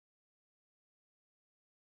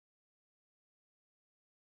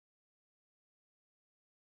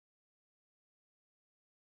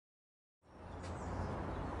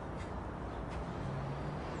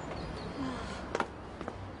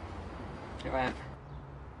Here I am.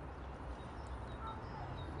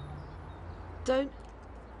 Don't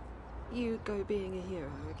you go being a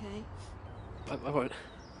hero, okay? I won't.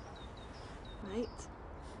 Right?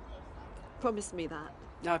 Promise me that.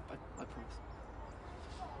 No, I promise.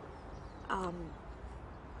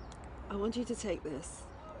 I want you to take this.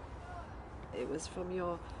 It was from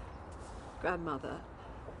your grandmother,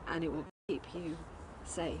 and it will keep you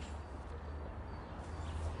safe.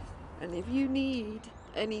 And if you need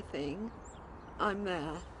anything, I'm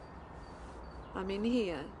there. I'm in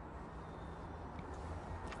here.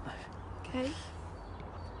 Okay?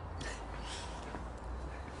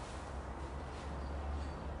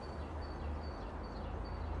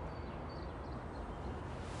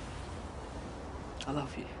 I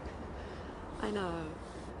love you. I know.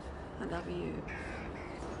 I love you.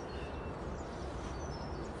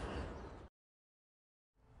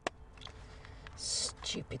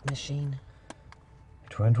 Stupid machine.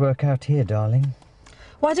 It won't work out here, darling.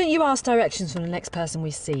 Why don't you ask directions from the next person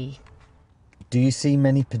we see? Do you see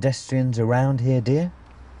many pedestrians around here, dear?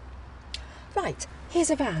 Right,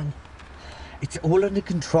 here's a van. It's all under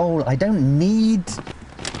control. I don't need...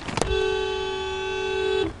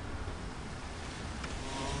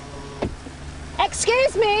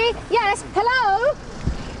 Excuse me? Yes, hello?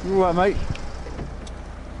 You all right, mate?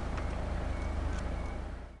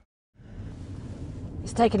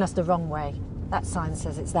 It's taken us the wrong way. That sign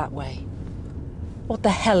says it's that way. What the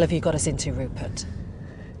hell have you got us into, Rupert?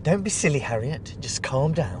 Don't be silly, Harriet. Just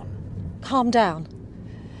calm down. Calm down.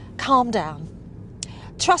 Calm down.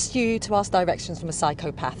 Trust you to ask directions from a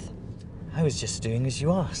psychopath. I was just doing as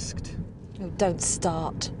you asked. Oh, don't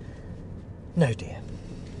start. No, dear.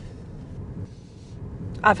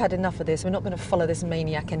 I've had enough of this. We're not going to follow this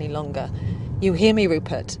maniac any longer. You hear me,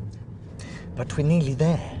 Rupert? But we're nearly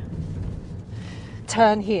there.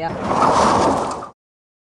 Turn here.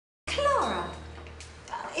 Clara!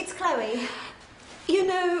 It's Chloe. You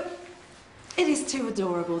know, it is too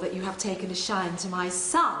adorable that you have taken a shine to my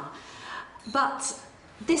son. But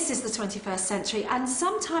this is the 21st century, and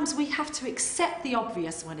sometimes we have to accept the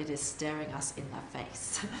obvious when it is staring us in the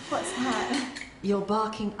face. What's that? You're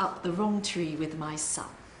barking up the wrong tree with my son.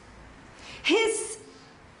 His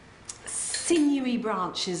sinewy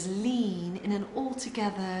branches lean in an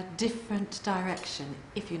altogether different direction,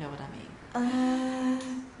 if you know what I mean.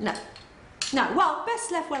 No. No, well,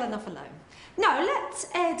 best left well enough alone. No, let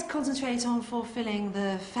Ed concentrate on fulfilling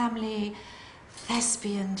the family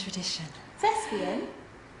thespian tradition. Thespian?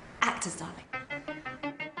 Actors, darling.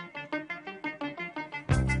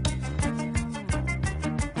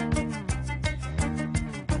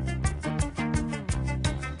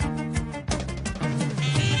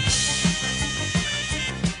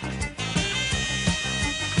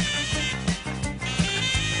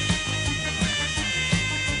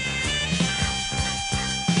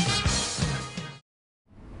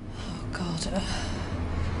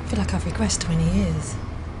 I feel like I've regressed 20 years.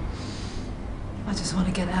 I just want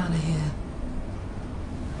to get out of here.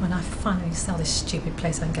 When I finally sell this stupid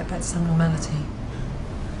place, I can get back to some normality.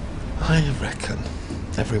 I reckon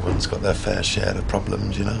everyone's got their fair share of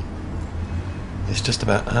problems, you know. It's just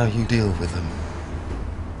about how you deal with them.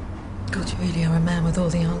 God, you really are a man with all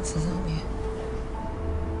the answers, aren't you?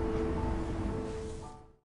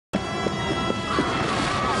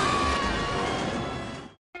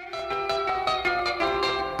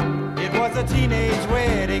 It was a teenage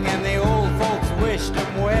wedding and the old folks wished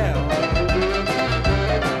him well.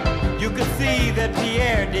 You could see that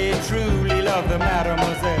Pierre did truly love the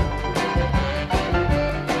mademoiselle.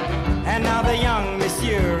 And now the young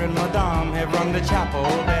monsieur and madame have rung the chapel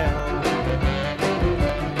bell.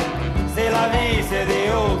 C'est la vie, say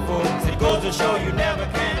the old folks. It goes to show you never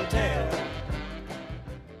can